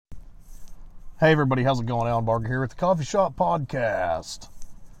Hey everybody, how's it going? Alan Barger here with the Coffee Shop Podcast.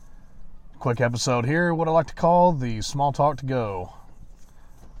 Quick episode here, what I like to call the small talk to go.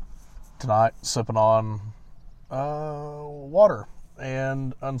 Tonight, sipping on water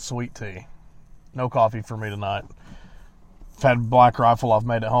and unsweet tea. No coffee for me tonight. I've had Black Rifle I've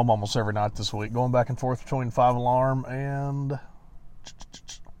made at home almost every night this week, going back and forth between 5 Alarm and...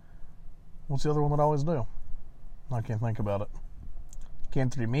 what's the other one that I always do? I can't think about it.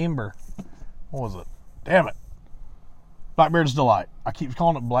 Can't remember. What was it? Damn it. Blackbeard's Delight. I keep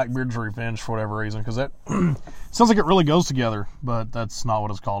calling it Blackbeard's Revenge for whatever reason, because that sounds like it really goes together, but that's not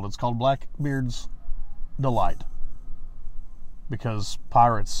what it's called. It's called Blackbeard's Delight. Because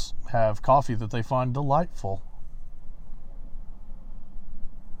pirates have coffee that they find delightful.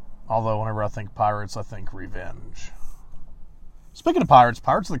 Although whenever I think pirates, I think revenge. Speaking of pirates,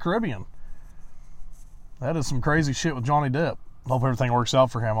 Pirates of the Caribbean. That is some crazy shit with Johnny Depp. Hope everything works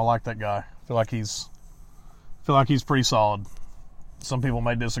out for him. I like that guy. Feel like he's pretty solid. Some people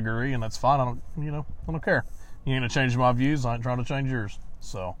may disagree, and that's fine. I don't care. You ain't gonna change my views. I ain't trying to change yours.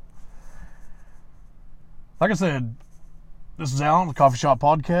 So, like I said, this is Alan, the Coffee Shop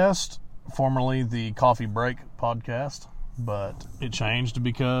Podcast, formerly the Coffee Break Podcast, but it changed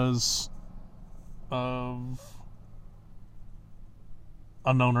because of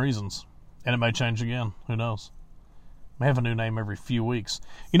unknown reasons, and it may change again. Who knows? May have a new name every few weeks.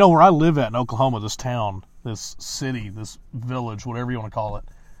 You know, where I live at in Oklahoma, this town, this city, this village, whatever you want to call it,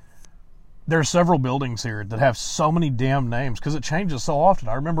 there are several buildings here that have so many damn names because it changes so often.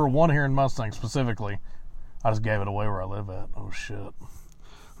 I remember one here in Mustang specifically. I just gave it away where I live at. Oh, shit.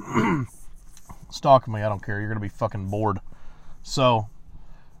 Stalk me. I don't care. You're going to be fucking bored. So,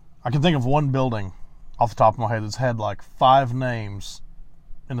 I can think of one building off the top of my head that's had like 5 names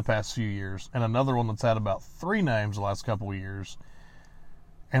in the past few years, and another one that's had about 3 names the last couple of years.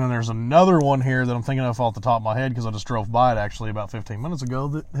 And then there's another one here that I'm thinking of off the top of my head because I just drove by it actually about 15 minutes ago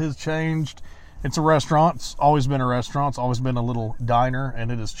that has changed. It's a restaurant. It's always been a restaurant. It's always been a little diner,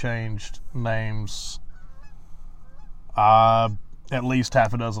 and it has changed names at least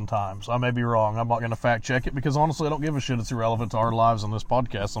half a dozen times. I may be wrong. I'm not going to fact check it because honestly I don't give a shit. It's irrelevant to our lives on this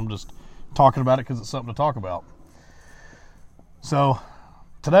podcast. I'm just talking about it because it's something to talk about. So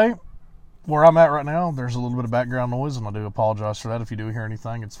today, where I'm at right now, there's a little bit of background noise, and I do apologize for that. If you do hear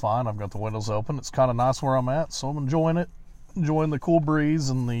anything, it's fine. I've got the windows open. It's kind of nice where I'm at, so I'm enjoying it. Enjoying the cool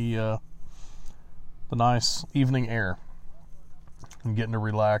breeze and the nice evening air. And getting to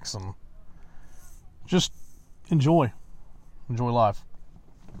relax and just enjoy life.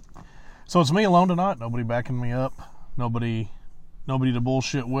 So it's me alone tonight. Nobody backing me up. Nobody to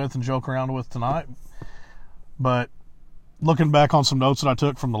bullshit with and joke around with tonight. But looking back on some notes that I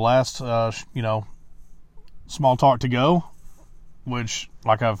took from the last, small talk to go, which,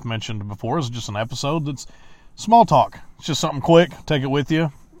 like I've mentioned before, is just an episode that's small talk. It's just something quick. Take it with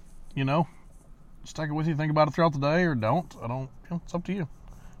you, Just take it with you. Think about it throughout the day, or don't. It's up to you.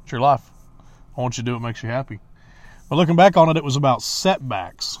 It's your life. I want you to do what makes you happy. But looking back on it, it was about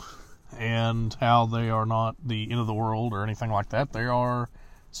setbacks and how they are not the end of the world or anything like that. They are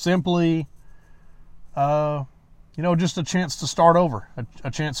simply, just a chance to start over,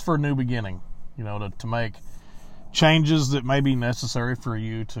 a chance for a new beginning, to make changes that may be necessary for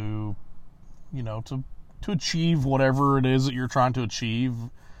you to achieve whatever it is that you're trying to achieve,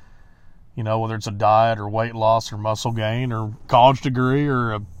 whether it's a diet or weight loss or muscle gain or college degree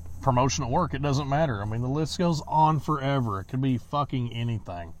or a promotion at work. It doesn't matter. I mean, the list goes on forever. It could be fucking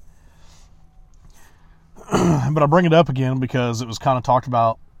anything. But I bring it up again because it was kind of talked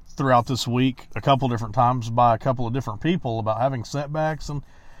about throughout this week a couple different times by a couple of different people about having setbacks and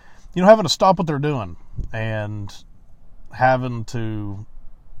having to stop what they're doing and having to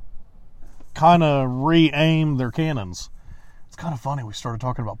kind of re-aim their cannons. It's kind of funny we started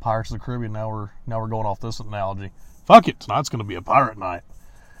talking about Pirates of the Caribbean. Now we're going off this analogy. Fuck it, tonight's going to be a pirate night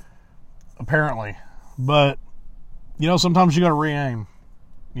apparently. But sometimes you got to re-aim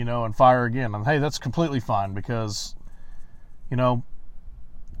and fire again, and hey, that's completely fine because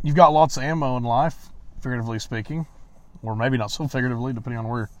you've got lots of ammo in life, figuratively speaking, or maybe not so figuratively, depending on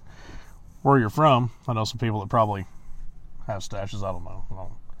where you're from. I know some people that probably have stashes. I don't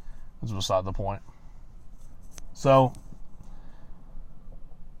know. That's beside the point. So,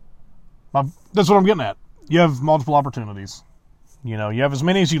 that's what I'm getting at. You have multiple opportunities. You have as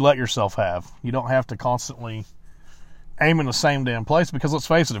many as you let yourself have. You don't have to constantly aim in the same damn place because let's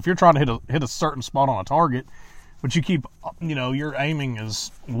face it, if you're trying to hit a certain spot on a target, but you keep, your aiming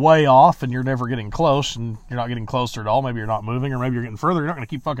is way off and you're never getting close and you're not getting closer at all. Maybe you're not moving or maybe you're getting further. You're not going to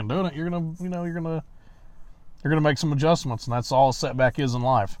keep fucking doing it. You're going to make some adjustments, and that's all a setback is in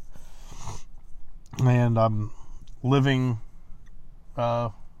life. And I'm living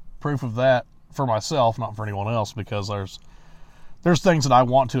proof of that for myself, not for anyone else, because there's things that I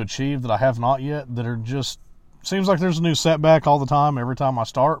want to achieve that I have not yet that are just, seems like there's a new setback all the time every time I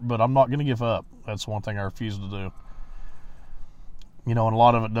start, but I'm not going to give up. That's one thing I refuse to do. And a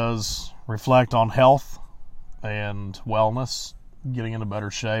lot of it does reflect on health and wellness, getting into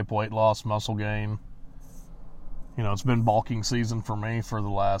better shape, weight loss, muscle gain. It's been bulking season for me for the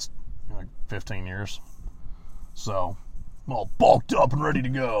last 15 years. So, I'm all bulked up and ready to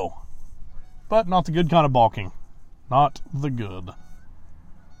go. But not the good kind of bulking. Not the good.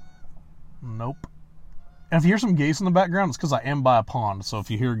 Nope. And if you hear some geese in the background, it's because I am by a pond. So if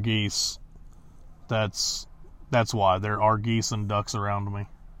you hear geese, that's why. There are geese and ducks around me.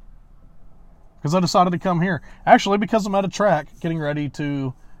 Because I decided to come here. Actually, because I'm at a track getting ready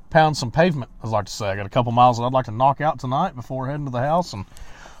to pound some pavement, as I like to say. I got a couple miles that I'd like to knock out tonight before heading to the house and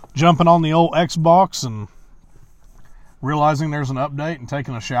jumping on the old Xbox and realizing there's an update and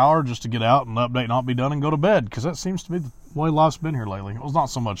taking a shower just to get out and the update not be done and go to bed, because that seems to be the way life's been here lately. It was not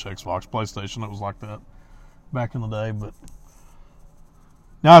so much Xbox, PlayStation, it was like that back in the day, but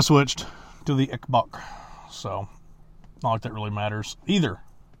now I switched to the Xbox, so not like that really matters either.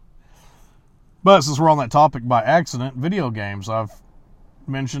 But since we're on that topic by accident, video games. I've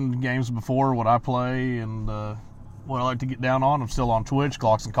mentioned games before, what I play and what I like to get down on. I'm still on Twitch,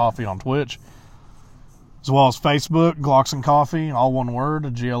 Glocks and Coffee on Twitch, as well as Facebook, Glocks and Coffee, all one word,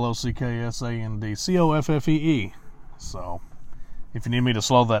 GLOCKSANDCOFFEE. So, if you need me to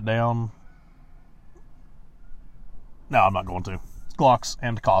slow that down, no, I'm not going to. It's Glocks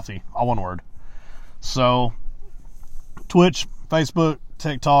and Coffee, all one word. So, Twitch, Facebook,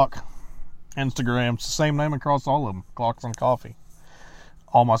 TikTok, Instagram, it's the same name across all of them, Glocks and Coffee.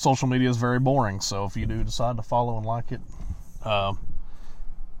 All my social media is very boring, so if you do decide to follow and like it,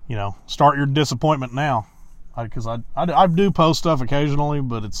 start your disappointment now. Because I do post stuff occasionally,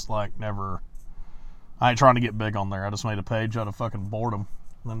 but it's like never, I ain't trying to get big on there. I just made a page out of fucking boredom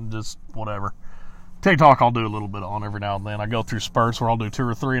and just whatever. TikTok I'll do a little bit on every now and then. I go through spurts where I'll do 2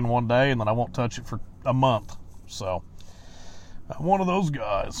 or 3 in one day, and then I won't touch it for a month. So, I'm one of those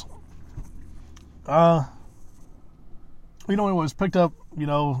guys. Anyways, picked up,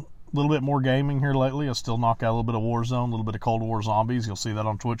 a little bit more gaming here lately. I still knock out a little bit of Warzone, a little bit of Cold War Zombies. You'll see that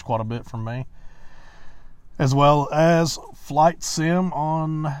on Twitch quite a bit from me. As well as Flight Sim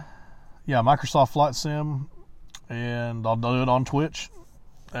on, Microsoft Flight Sim. And I'll do it on Twitch.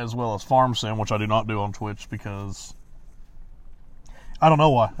 As well as Farm Sim, which I do not do on Twitch because I don't know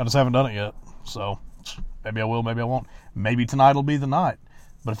why. I just haven't done it yet. So, maybe I will, maybe I won't. Maybe tonight will be the night.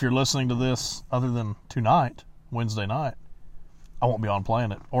 But if you're listening to this other than tonight, Wednesday night, I won't be on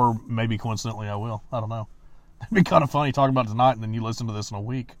playing it. Or maybe coincidentally I will. I don't know. It'd be kind of funny talking about it tonight and then you listen to this in a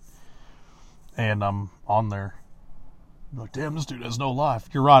week. And I'm on there. You're like, damn, this dude has no life.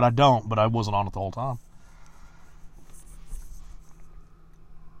 You're right, I don't, but I wasn't on it the whole time.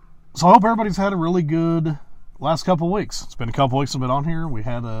 So I hope everybody's had a really good last couple of weeks. It's been a couple of weeks I've been on here. We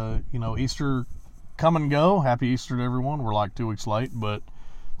had Easter come and go. Happy Easter to everyone. We're like 2 weeks late, but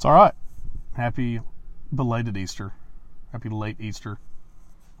it's all right. Happy belated Easter. Happy late Easter.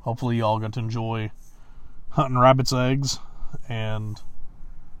 Hopefully you all got to enjoy hunting rabbit's eggs and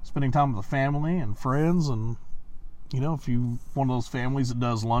spending time with the family and friends. And, if you one of those families that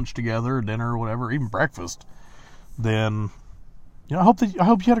does lunch together, dinner, or whatever, even breakfast, then I hope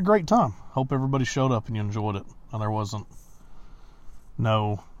you had a great time. Hope everybody showed up and you enjoyed it. And there wasn't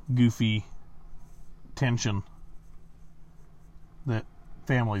no goofy tension that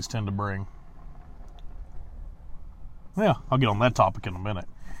families tend to bring. Yeah, I'll get on that topic in a minute.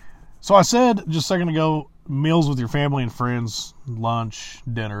 So I said just a second ago, meals with your family and friends, lunch,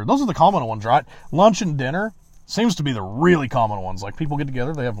 dinner. Those are the common ones, right? Lunch and dinner seems to be the really common ones. Like people get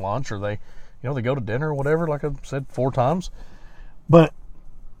together, they have lunch, or they go to dinner or whatever, like I've said 4 times. But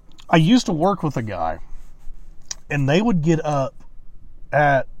I used to work with a guy, and they would get up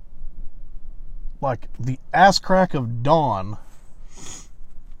at like the ass crack of dawn,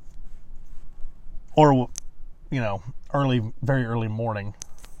 or very early morning.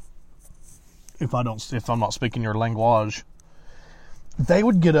 If I'm not speaking your language, they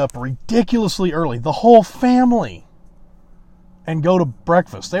would get up ridiculously early, the whole family, and go to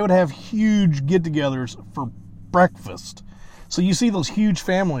breakfast. They would have huge get-togethers for breakfast. So you see those huge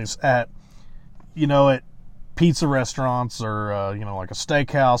families at pizza restaurants or, like a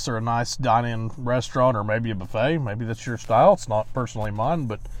steakhouse or a nice dine-in restaurant or maybe a buffet. Maybe that's your style. It's not personally mine,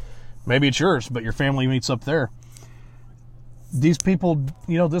 but maybe it's yours. But your family meets up there. These people,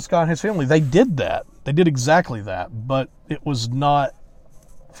 this guy and his family, they did that. They did exactly that. But it was not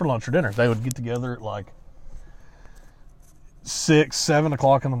for lunch or dinner. They would get together at like 6, 7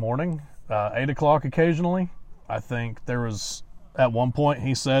 o'clock in the morning, 8 o'clock occasionally. I think there was, at one point,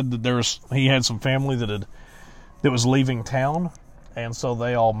 he said that he had some family that was leaving town, and so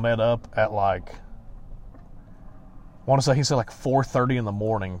they all met up at like, I want to say he said like 4:30 in the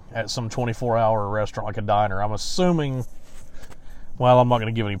morning at some 24-hour restaurant, like a diner. I'm assuming, well, I'm not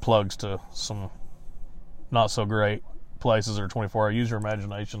going to give any plugs to some not so great places or 24-hour. Use your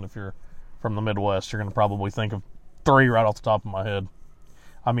imagination. If you're from the Midwest, you're going to probably think of 3 right off the top of my head.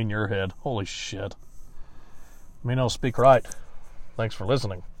 I mean your head. Holy shit. I'll speak right. Thanks for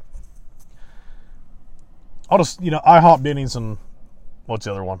listening. I'll just, IHOP, Denny's, and what's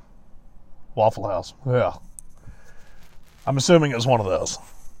the other one? Waffle House. Yeah. I'm assuming it was one of those.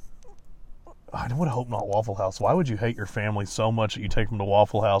 I would hope not Waffle House. Why would you hate your family so much that you take them to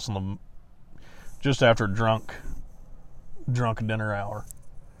Waffle House just after drunk dinner hour?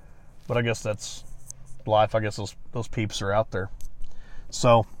 But I guess that's life. I guess those peeps are out there.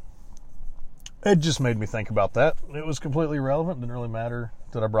 So it just made me think about that. It was completely irrelevant. Didn't really matter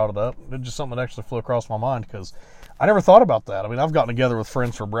that I brought it up. It was just something that actually flew across my mind because I never thought about that. I mean, I've gotten together with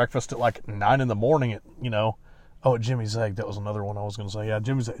friends for breakfast at like 9 in the morning at, at Jimmy's Egg. That was another one I was going to say. Yeah,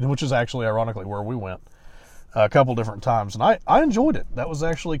 Jimmy's Egg, which is actually ironically where we went a couple different times. And I enjoyed it. That was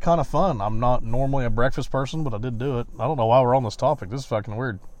actually kind of fun. I'm not normally a breakfast person, but I did do it. I don't know why we're on this topic. This is fucking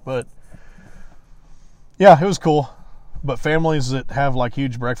weird. But yeah, it was cool. But families that have like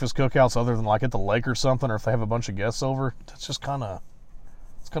huge breakfast cookouts other than like at the lake or something, or if they have a bunch of guests over, that's just kind of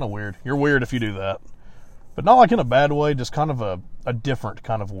weird. You're weird if you do that. But not like in a bad way, just kind of a different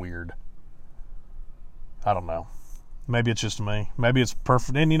kind of weird. I don't know. Maybe it's just me. Maybe it's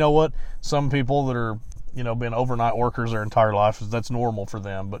perfect. And you know what? Some people that are, being overnight workers their entire life, that's normal for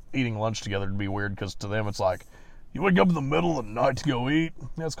them. But eating lunch together would be weird because to them it's like, you wake up in the middle of the night to go eat.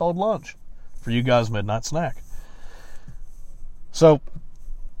 Yeah, it's called lunch. For you guys, midnight snack. So,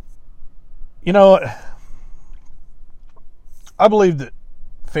 I believe that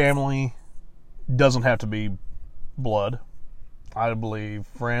family doesn't have to be blood. I believe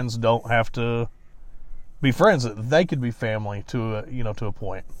friends don't have to be friends. That they could be family to a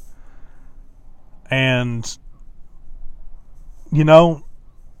point. And, the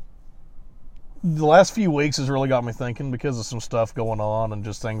last few weeks has really got me thinking because of some stuff going on and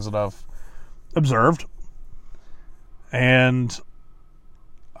just things that I've observed. And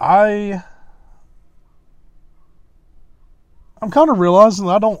I'm kind of realizing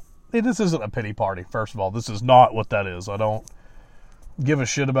this isn't a pity party. First of all, this is not what that is. I don't give a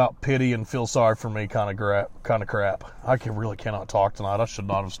shit about pity and feel sorry for me kind of crap. I really cannot talk tonight. I should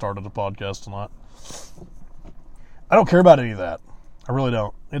not have started a podcast tonight. I don't care about any of that. I really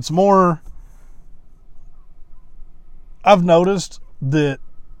don't. It's more, I've noticed that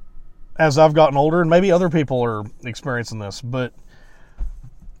as I've gotten older, and maybe other people are experiencing this, but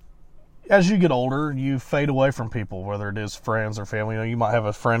as you get older, you fade away from people, whether it is friends or family. You might have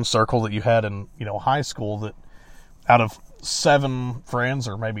a friend circle that you had in, high school that out of 7 friends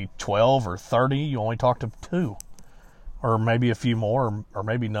or maybe 12 or 30, you only talk to 2 or maybe a few more or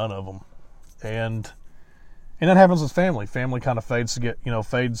maybe none of them. And that happens with family. Family kind of fades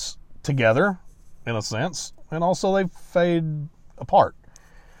together in a sense, and also they fade apart.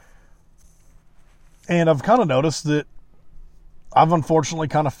 And I've kind of noticed that I've unfortunately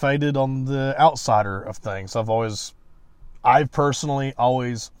kind of faded on the outsider of things. I've personally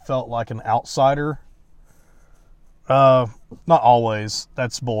always felt like an outsider. Not always.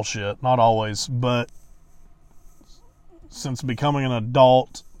 That's bullshit. Not always. But since becoming an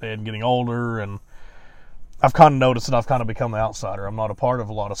adult and getting older, and I've kind of noticed that I've kind of become the outsider. I'm not a part of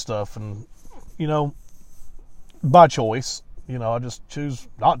a lot of stuff. And, by choice, I just choose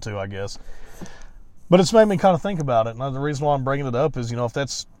not to, I guess. But it's made me kind of think about it, and the reason why I'm bringing it up is, if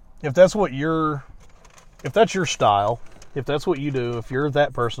that's your style, if that's what you do, if you're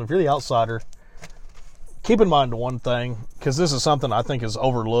that person, if you're the outsider, keep in mind one thing, because this is something I think is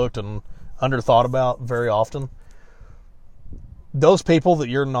overlooked and underthought about very often. Those people that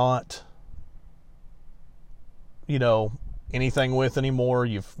you're not, anything with anymore,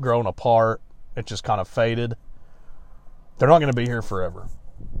 you've grown apart, it just kind of faded, they're not going to be here forever.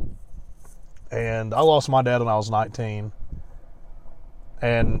 And I lost my dad when I was 19.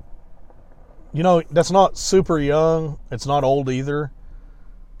 And, that's not super young. It's not old either.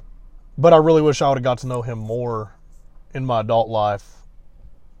 But I really wish I would have got to know him more in my adult life.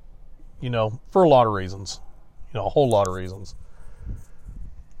 For a lot of reasons. A whole lot of reasons.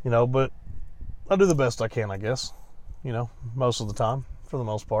 But I do the best I can, I guess. Most of the time, for the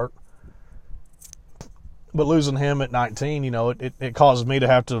most part. But losing him at 19, it caused me to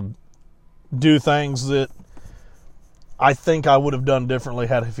have to do things that I think I would have done differently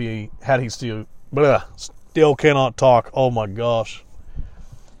had he still cannot talk. Oh my gosh.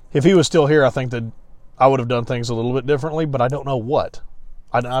 If he was still here, I think that I would have done things a little bit differently, but I don't know what.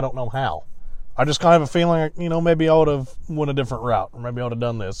 I don't know how. I just kind of have a feeling, maybe I would have went a different route, or maybe I would have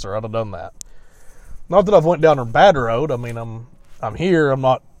done this, or I'd have done that. Not that I've went down a bad road. I mean, I'm here. I'm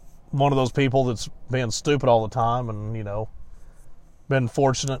not one of those people that's being stupid all the time, and been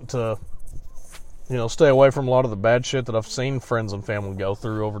fortunate to stay away from a lot of the bad shit that I've seen friends and family go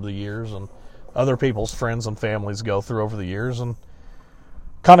through over the years, and other people's friends and families go through over the years, and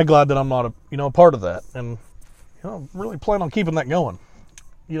kind of glad that I'm not a part of that, and I'm really planning on keeping that going.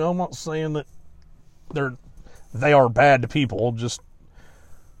 I'm not saying that they are bad people, just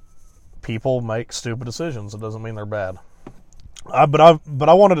people make stupid decisions. It doesn't mean they're bad. But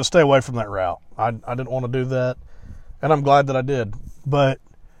I wanted to stay away from that route. I didn't want to do that, and I'm glad that I did. But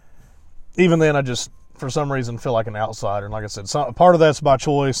even then, I just, for some reason, feel like an outsider. And like I said, part of that's by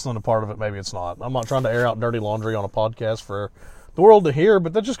choice, and a part of it maybe it's not. I'm not trying to air out dirty laundry on a podcast for the world to hear,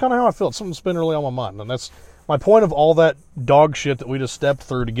 but that's just kind of how I feel. It's something that's been really on my mind. And that's my point of all that dog shit that we just stepped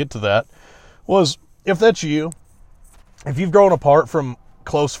through to get to that, was if that's you, if you've grown apart from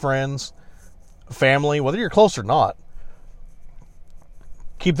close friends, family, whether you're close or not,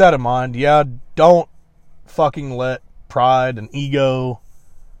 keep that in mind. Yeah, don't fucking let pride and ego,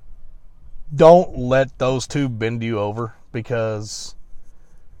 don't let those two bend you over, because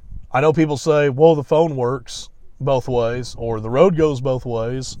I know people say, well, the phone works both ways, or the road goes both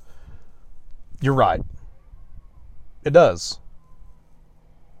ways. You're right. It does.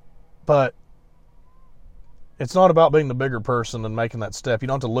 But it's not about being the bigger person and making that step. You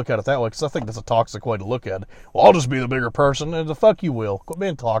don't have to look at it that way, because I think that's a toxic way to look at it. Well, I'll just be the bigger person, and the fuck you will. Quit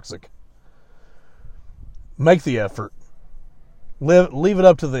being toxic. Make the effort. Leave it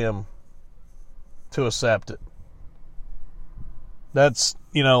up to them to accept it. That's,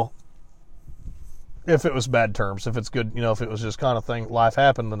 if it was bad terms. If it's good, if it was just kind of thing, life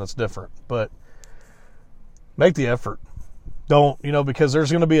happened, then it's different. But make the effort. Don't, because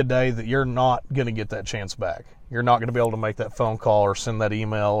there's going to be a day that you're not going to get that chance back. You're not going to be able to make that phone call or send that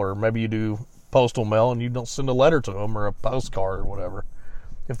email, or maybe you do postal mail and you don't send a letter to them or a postcard or whatever.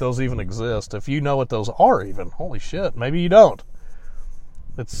 If those even exist. If you know what those are even. Holy shit, maybe you don't.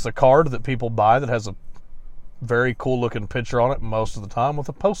 It's a card that people buy that has a very cool looking picture on it most of the time, with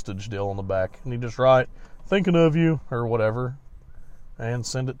a postage deal on the back. And you just write, thinking of you, or whatever, and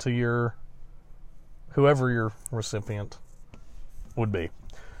send it to whoever your recipient would be.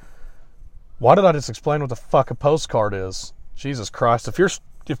 Why did I just explain what the fuck a postcard is? Jesus Christ. If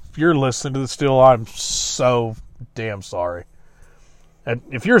you're listening to this still, I'm so damn sorry. And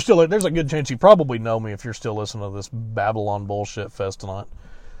if you're still, there's a good chance you probably know me if you're still listening to this Babylon bullshit fest tonight.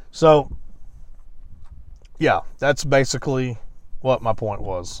 So, yeah, that's basically what my point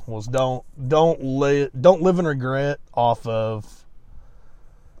was don't live in regret off of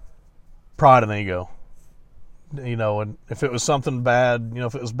pride and ego. And if it was something bad,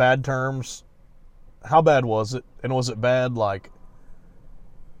 if it was bad terms, how bad was it? And was it bad, like,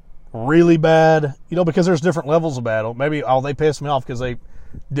 really bad? Because there's different levels of bad. Maybe, they pissed me off because they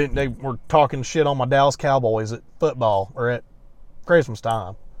were talking shit on my Dallas Cowboys at football or at Christmas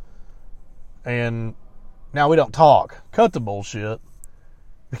time. And now we don't talk. Cut the bullshit.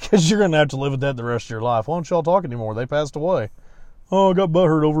 Because you're going to have to live with that the rest of your life. Why don't y'all talk anymore? They passed away. Oh, I got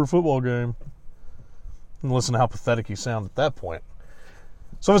butthurt over a football game. And listen to how pathetic you sound at that point.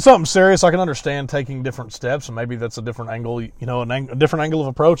 So if it's something serious, I can understand taking different steps, and maybe that's a different angle, a different angle of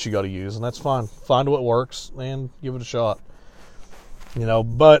approach you got to use, and that's fine. Find what works and give it a shot.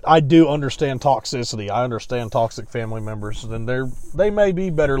 But I do understand toxicity. I understand toxic family members, and they may be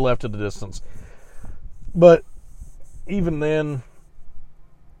better left at a distance. But even then,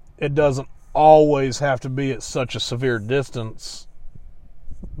 it doesn't always have to be at such a severe distance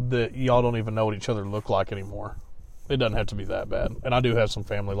that y'all don't even know what each other look like anymore. It doesn't have to be that bad. And I do have some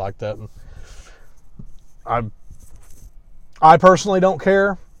family like that. And I personally don't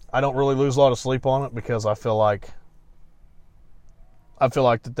care. I don't really lose a lot of sleep on it, because I feel like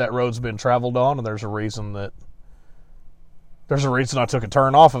that road's been traveled on, and there's a reason I took a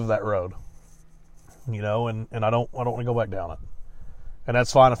turn off of that road. And I don't want to go back down it. And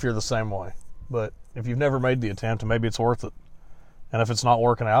that's fine if you're the same way. But if you've never made the attempt, maybe it's worth it. And if it's not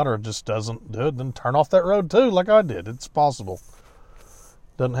working out, or it just doesn't do it, then turn off that road too, like I did. It's possible.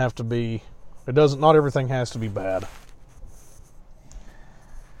 Doesn't have to be. Not everything has to be bad.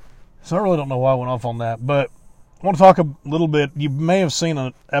 So I really don't know why I went off on that. But I want to talk a little bit. You may have seen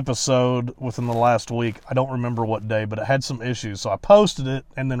an episode within the last week. I don't remember what day, but it had some issues. So I posted it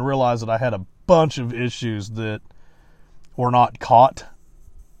and then realized that I had a bunch of issues that were not caught.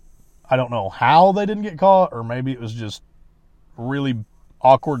 I don't know how they didn't get caught, or maybe it was just really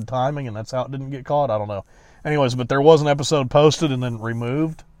awkward timing and that's how it didn't get caught. I don't know. Anyways, but there was an episode posted and then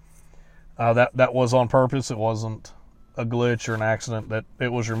removed. That was on purpose. It wasn't a glitch or an accident. That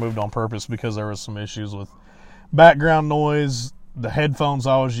it was removed on purpose because there was some issues with background noise, the headphones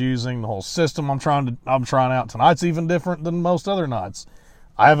I was using, the whole system I'm trying out. Tonight's even different than most other nights.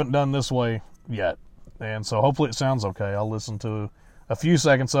 I haven't done this way yet, and so hopefully it sounds okay. I'll listen to a few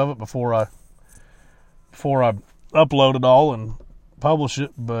seconds of it before I upload it all and publish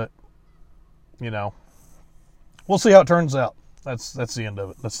it. But we'll see how it turns out. That's the end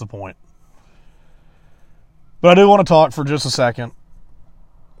of it. That's the point. But I do want to talk for just a second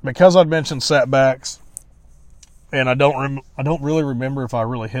because I'd mentioned setbacks. And I don't really remember if I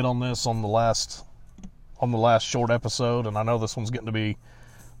really hit on this on the last short episode, and I know this one's getting to be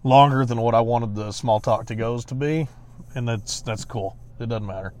longer than what I wanted the small talk to goes to be, and that's cool. It doesn't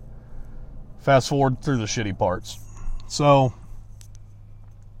matter. Fast forward through the shitty parts. So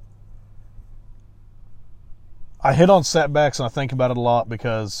I hit on setbacks, and I think about it a lot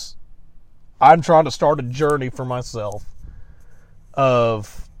because I'm trying to start a journey for myself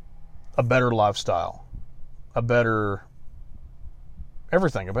of a better lifestyle. A better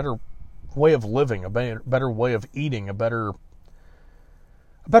everything, a better way of living, a better way of eating, a better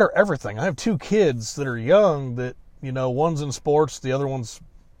everything. I have 2 kids that are young that, one's in sports, the other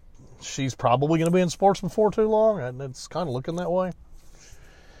she's probably going to be in sports before too long, and it's kind of looking that way.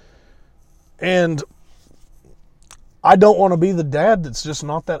 And I don't want to be the dad that's just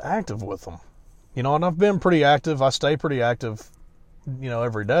not that active with them. And I've been pretty active. I stay pretty active,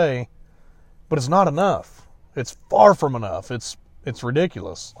 every day, but it's not enough. It's far from enough. It's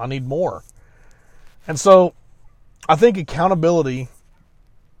ridiculous. I need more. And so I think accountability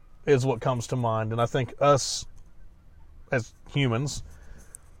is what comes to mind. And I think us as humans,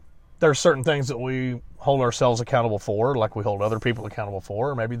 there are certain things that we hold ourselves accountable for, like we hold other people accountable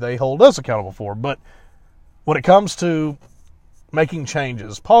for, or maybe they hold us accountable for. But when it comes to making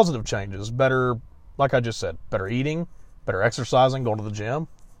changes, positive changes, better, like I just said, better eating, better exercising, going to the gym,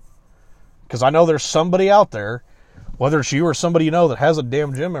 because I know there's somebody out there, whether it's you or somebody that has a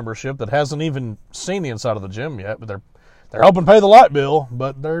damn gym membership that hasn't even seen the inside of the gym yet, but they're helping pay the light bill,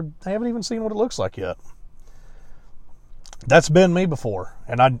 but they haven't even seen what it looks like yet. That's been me before,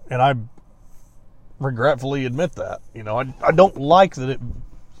 and I regretfully admit that. I don't like that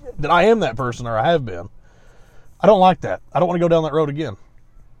I am that person, or I have been. I don't like that. I don't want to go down that road again.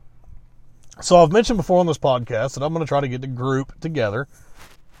 So I've mentioned before on this podcast that I'm going to try to get a group together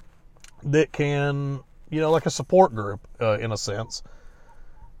that can, like a support group, in a sense,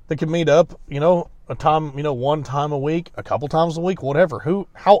 that can meet up, a time, one time a week, a couple times a week,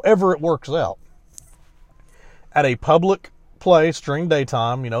 however it works out, at a public place during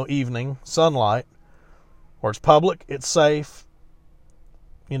daytime, evening, sunlight, where it's public, it's safe,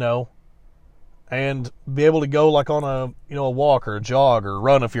 and be able to go like on a walk or a jog or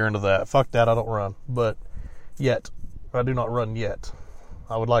run if you're into that. Fuck that, I don't run, but I do not run yet.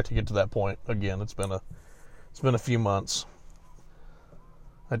 I would like to get to that point again. It's been a few months,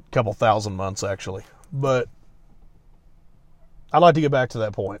 a couple thousand months actually, but I'd like to get back to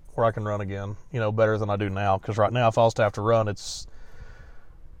that point where I can run again, better than I do now. Because right now, if I was to have to run, it's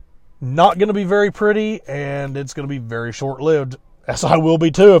not going to be very pretty, and it's going to be very short-lived, as I will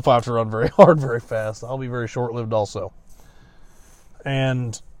be too if I have to run very hard, very fast. I'll be very short-lived also,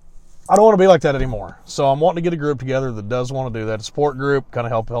 and I don't want to be like that anymore. So I'm wanting to get a group together that does want to do that, a support group, kind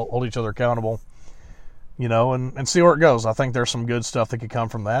of help hold each other accountable, and see where it goes. I think there's some good stuff that could come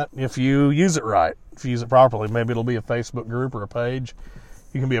from that if you use it right, if you use it properly. Maybe it'll be a Facebook group or a page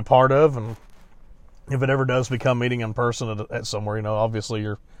you can be a part of, and if it ever does become meeting in person at somewhere, obviously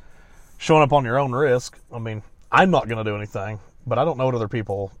you're showing up on your own risk. I mean, I'm not going to do anything, but I don't know what other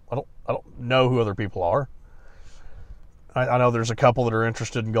people. I don't know who other people are. I know there's a couple that are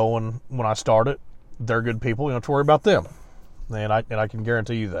interested in going when I start it. They're good people. You don't have to worry about them. And I can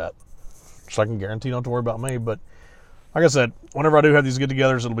guarantee you that. So I can guarantee you don't have to worry about me. But like I said, whenever I do have these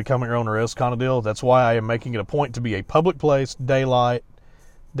get-togethers, it'll become at your own risk kind of deal. That's why I am making it a point to be a public place, daylight,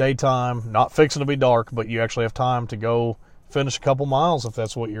 daytime, not fixing to be dark, but you actually have time to go finish a couple miles if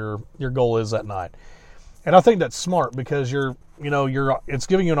that's what your goal is that night. And I think that's smart because it's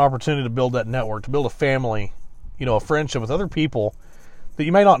giving you an opportunity to build that network, to build a family, a friendship with other people that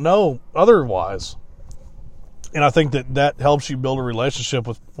you may not know otherwise. And I think that helps you build a relationship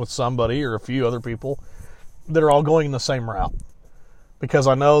with somebody or a few other people, that are all going the same route. Because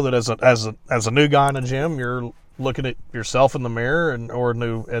I know that as a new guy in a gym, you're looking at yourself in the mirror,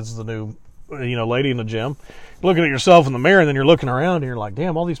 as the new lady in the gym, looking at yourself in the mirror, and then you're looking around and you're like,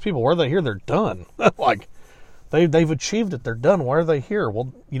 damn, all these people, why are they here? They're done. Like, they've achieved it. They're done. Why are they here?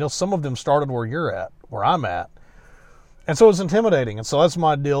 Well, some of them started where you're at, where I'm at. And so it's intimidating. And so that's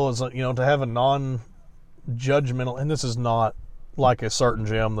my deal is, to have a non-judgmental, and this is not like a certain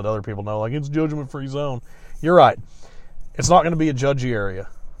gym that other people know, like it's judgment-free zone. You're right. It's not going to be a judgy area.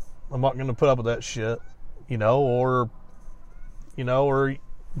 I'm not going to put up with that shit, or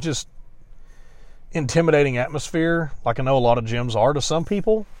just intimidating atmosphere, like I know a lot of gyms are to some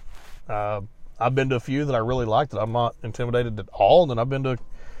people. I've been to a few that I really like that I'm not intimidated at all, and then I've been to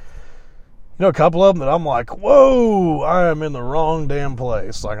a couple of them that I'm like, whoa, I am in the wrong damn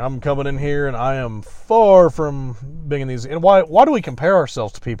place. Like, I'm coming in here and I am far from being in these. And why do we compare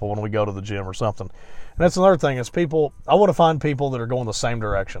ourselves to people when we go to the gym or something? And that's another thing is people, I want to find people that are going the same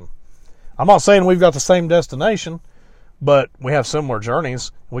direction. I'm not saying we've got the same destination, but we have similar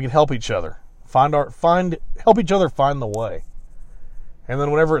journeys. We can help each other. Help each other find the way. And then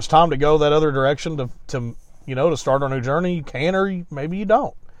whenever it's time to go that other direction to start our new journey, you can, or maybe you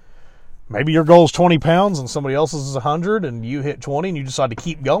don't. Maybe your goal is 20 pounds and somebody else's is 100 and you hit 20 and you decide to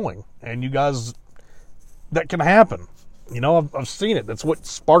keep going. And you guys, that can happen. I've seen it. That's what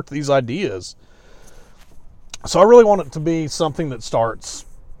sparked these ideas. So I really want it to be something that starts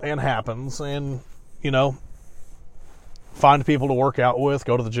and happens and, find people to work out with,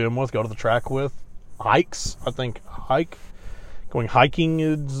 go to the gym with, go to the track with. Hikes, I think going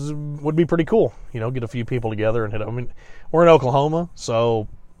hiking would be pretty cool. Get a few people together and hit it. I mean, we're in Oklahoma, so,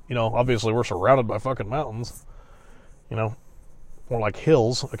 obviously we're surrounded by fucking mountains. More like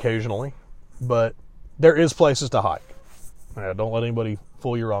hills occasionally. But there is places to hike. Don't let anybody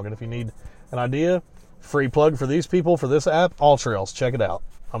fool you wrong. And if you need an idea, free plug for these people, for this app, All Trails. Check it out.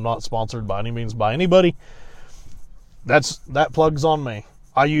 I'm not sponsored by any means by anybody. That plug's on me.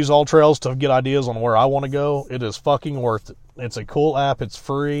 I use All Trails to get ideas on where I want to go. It is fucking worth it. It's a cool app. It's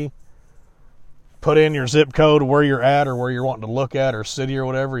free. Put in your zip code, where you're at or where you're wanting to look at or city or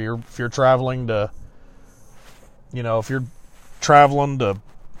whatever. If you're traveling to, if you're traveling to,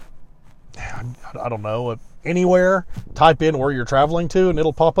 I don't know, anywhere, type in where you're traveling to and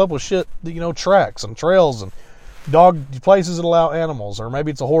it'll pop up with shit, tracks and trails and places that allow animals, or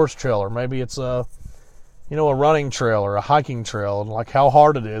maybe it's a horse trail, or maybe it's a running trail or a hiking trail, and like how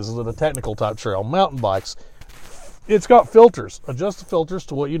hard it is it a technical type trail, mountain bikes. It's got filters. Adjust the filters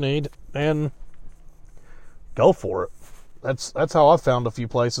to what you need and go for it. That's how I found a few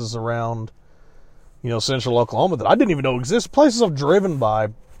places around, central Oklahoma that I didn't even know exist. Places I've driven by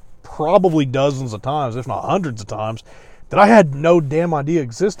probably dozens of times, if not hundreds of times, that I had no damn idea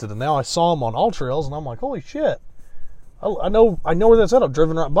existed. And now I saw them on All Trails and I'm like, holy shit. I know where that's at. I've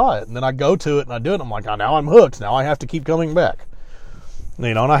driven right by it. And then I go to it and I do it and I'm like, oh, now I'm hooked. Now I have to keep coming back.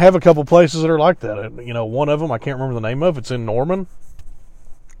 And I have a couple places that are like that. One of them I can't remember the name of. It's in Norman,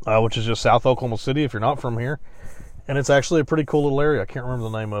 which is just South Oklahoma City if you're not from here. And it's actually a pretty cool little area. I can't remember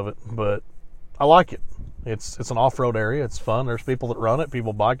the name of it, but I like it. It's an off-road area. It's fun. There's people that run it.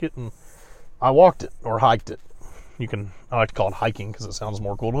 People bike it. And I walked it or hiked it. I like to call it hiking because it sounds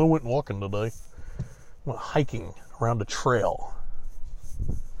more cool. I went walking today. I went hiking around a trail.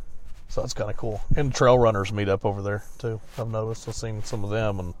 So that's kind of cool. And trail runners meet up over there too. I've noticed. I've seen some of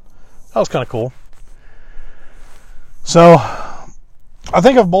them and that was kind of cool. So I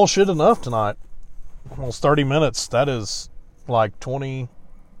think I've bullshit enough tonight. Almost 30 minutes. That is like 15,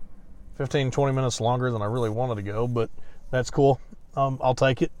 20 minutes longer than I really wanted to go, but that's cool. I'll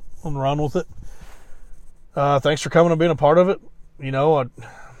take it and run with it. Thanks for coming and being a part of it.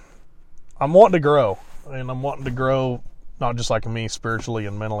 I'm wanting to grow, and I'm wanting to grow not just like me spiritually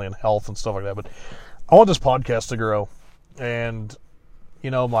and mentally and health and stuff like that, but I want this podcast to grow and,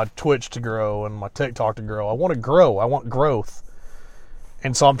 my Twitch to grow and my TikTok to grow. I want to grow. I want growth.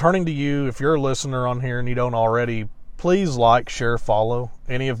 And so I'm turning to you. If you're a listener on here and you don't already, please like, share, follow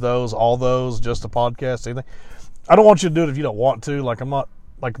any of those, all those, just a podcast, anything. I don't want you to do it if you don't want to. Like, I'm not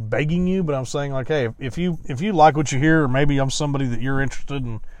like begging you, but I'm saying like, hey, if you like what you hear, or maybe I'm somebody that you're interested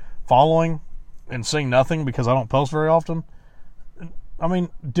in following and seeing nothing because I don't post very often, I mean,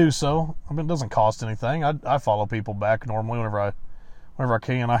 do so. I mean, it doesn't cost anything. I follow people back normally whenever I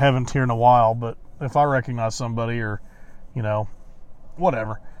can. I haven't here in a while, but if I recognize somebody or,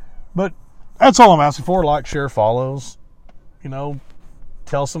 whatever. But that's all I'm asking for. Like, share, follows.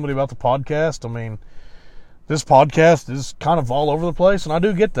 Tell somebody about the podcast. I mean, this podcast is kind of all over the place, and I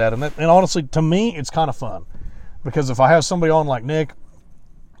do get that. And honestly, to me, it's kind of fun. Because if I have somebody on like Nick,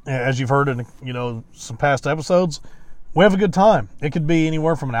 as you've heard in, some past episodes, we have a good time. It could be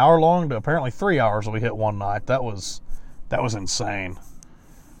anywhere from an hour long to apparently 3 hours that we hit one night. That was insane.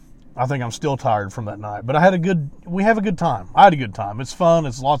 I think I'm still tired from that night, but we have a good time. I had a good time. It's fun.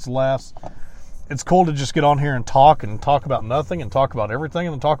 It's lots of laughs. It's cool to just get on here and talk about nothing and talk about everything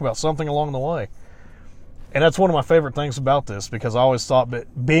and then talk about something along the way. And that's one of my favorite things about this, because I always thought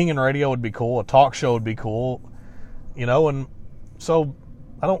that being in radio would be cool. A talk show would be cool, and so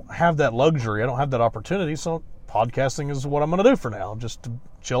I don't have that luxury. I don't have that opportunity. So podcasting is what I'm going to do for now, just to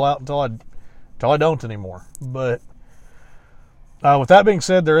chill out until I don't anymore. But with that being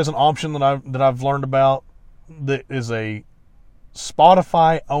said, there is an option that I've learned about that is a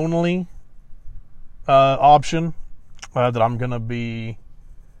Spotify only option that I'm going to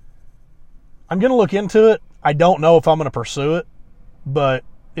look into it. I don't know if I'm going to pursue it, but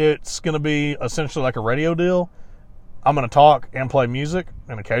it's going to be essentially like a radio deal. I'm going to talk and play music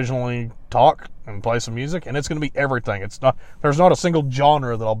and occasionally talk and play some music, and it's going to be everything. There's not a single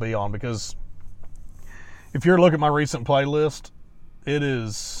genre that I'll be on, because if you're looking at my recent playlist,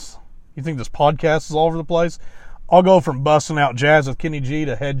 you think this podcast is all over the place? I'll go from busting out jazz with Kenny G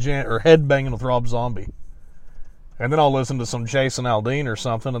to head banging with Rob Zombie. And then I'll listen to some Jason Aldean or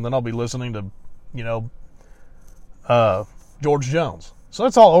something, and then I'll be listening to, George Jones. So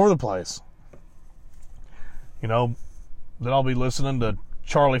it's all over the place. Then I'll be listening to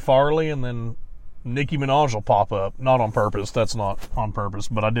Charlie Farley, and then Nicki Minaj will pop up. Not on purpose. That's not on purpose.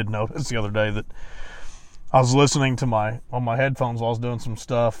 But I did notice the other day that I was listening to on my headphones while I was doing some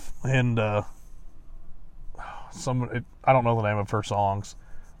stuff, and I don't know the name of her songs.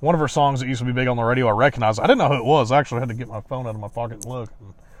 One of her songs that used to be big on the radio, I recognized. I didn't know who it was. I actually had to get my phone out of my pocket and look.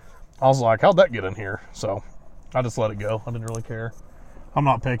 And I was like, how'd that get in here? So I just let it go. I didn't really care. I'm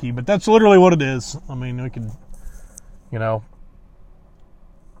not picky, but that's literally what it is. I mean, we could,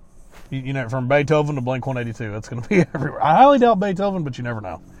 from Beethoven to Blink-182, it's going to be everywhere. I highly doubt Beethoven, but you never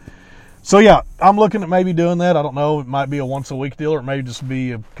know. So yeah, I'm looking at maybe doing that. I don't know. It might be a once a week deal, or it may just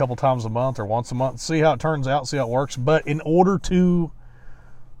be a couple times a month or once a month. See how it turns out, see how it works. But in order to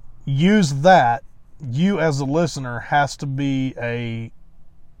use that, you as a listener has to be a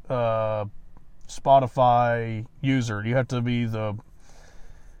Spotify user. You have to be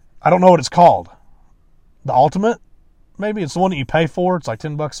I don't know what it's called. The Ultimate? Maybe it's the one that you pay for. It's like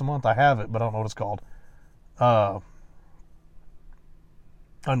 $10 a month. I have it, but I don't know what it's called.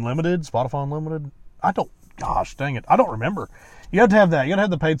 Unlimited? Spotify Unlimited? Gosh dang it. I don't remember. You have to have that. You got to have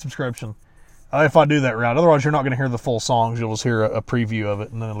the paid subscription. If I do that route. Otherwise, you're not going to hear the full songs. You'll just hear a preview of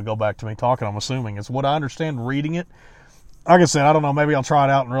it, and then it'll go back to me talking, I'm assuming. It's what I understand reading it. Like I said, I don't know. Maybe I'll try it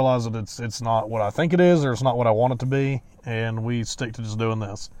out and realize that it's not what I think it is, or it's not what I want it to be, and we stick to just doing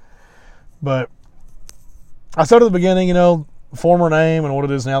this. But I said at the beginning, former name and what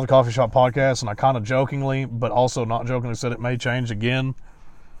it is now, the Coffee Shop Podcast, and I kind of jokingly, but also not jokingly, said it may change again.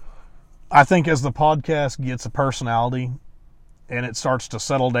 I think as the podcast gets a personality and it starts to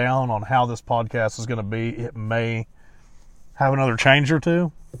settle down on how this podcast is going to be, it may have another change or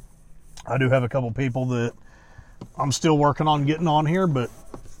two. I do have a couple people that I'm still working on getting on here, but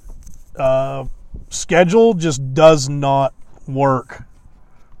schedule just does not work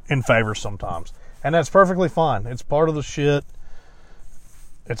in favor sometimes. And that's perfectly fine. It's part of the shit.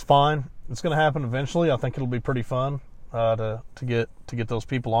 It's fine. It's going to happen eventually. I think it'll be pretty fun to get those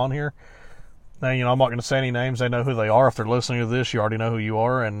people on here. Now, I'm not going to say any names. They know who they are. If they're listening to this, you already know who you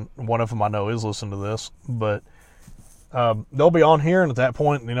are, and one of them I know is listening to this. But they'll be on here, and at that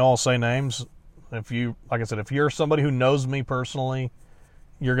point, I'll say names. Like I said, if you're somebody who knows me personally,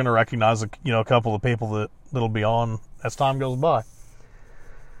 you're going to recognize a couple of people that'll be on as time goes by.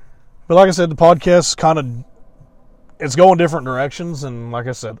 But like I said, the podcast it's going different directions, and like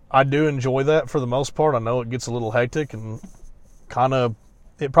I said, I do enjoy that for the most part. I know it gets a little hectic and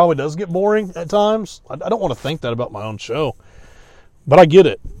it probably does get boring at times. I don't want to think that about my own show, but I get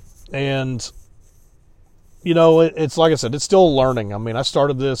it. And, it's like I said, it's still learning. I mean, I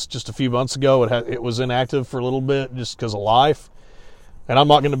started this just a few months ago. It was inactive for a little bit just because of life. And I'm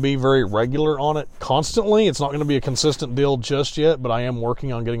not going to be very regular on it constantly. It's not going to be a consistent deal just yet, but I am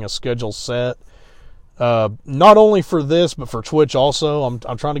working on getting a schedule set. Not only for this, but for Twitch also.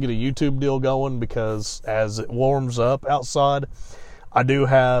 I'm trying to get a YouTube deal going, because as it warms up outside, I do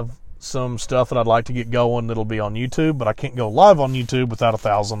have some stuff that I'd like to get going that'll be on YouTube, but I can't go live on YouTube without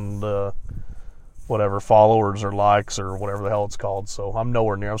 1,000 followers or likes or whatever the hell it's called. So I'm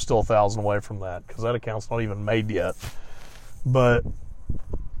nowhere near. I'm still 1,000 away from that, because that account's not even made yet. But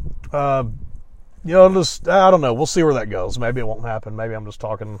I don't know. We'll see where that goes. Maybe it won't happen. Maybe I'm just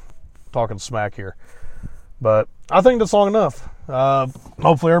talking smack here. But I think that's long enough.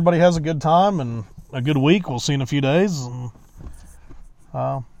 Hopefully everybody has a good time and a good week. We'll see in a few days and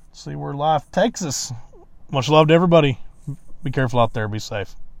see where life takes us. Much love to everybody. Be careful out there. Be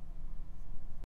safe.